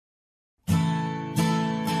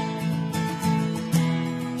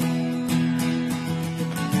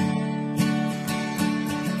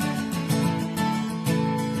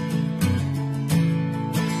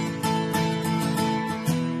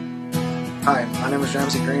Hi, my name is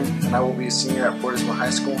Ramsey Green, and I will be a senior at Portisville High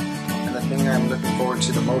School. And the thing I'm looking forward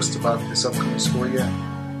to the most about this upcoming school year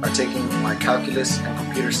are taking my calculus and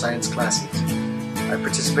computer science classes. I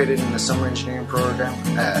participated in the summer engineering program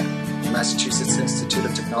at Massachusetts Institute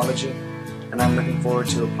of Technology, and I'm looking forward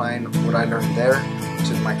to applying what I learned there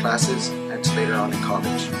to my classes and to later on in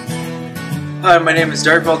college. Hi, my name is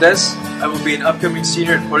Derek Valdez. I will be an upcoming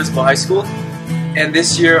senior at Portisville High School. And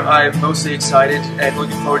this year I'm mostly excited and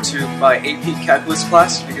looking forward to my AP calculus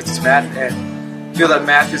class because it's math, and I feel that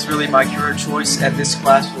math is really my career choice, and this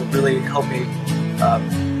class will really help me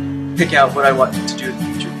pick out what I want to do in the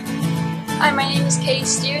future. Hi, my name is Katie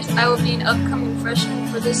Steers. I will be an upcoming freshman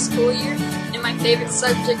for this school year, and my favorite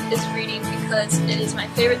subject is reading because it is my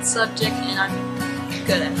favorite subject and I'm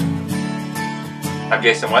good at it. I'm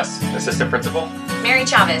Jason West, Assistant Principal. Mary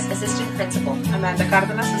Chavez, Assistant Principal. Amanda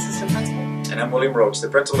Cardenas, Assistant Principal. And I'm William Roach, the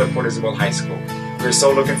Principal at Portisville High School. We're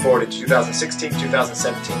so looking forward to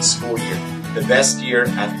 2016-2017 school year, the best year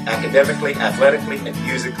academically, athletically, and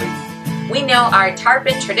musically. We know our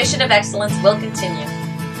Tarpon tradition of excellence will continue.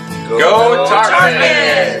 Go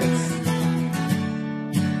Tarpon!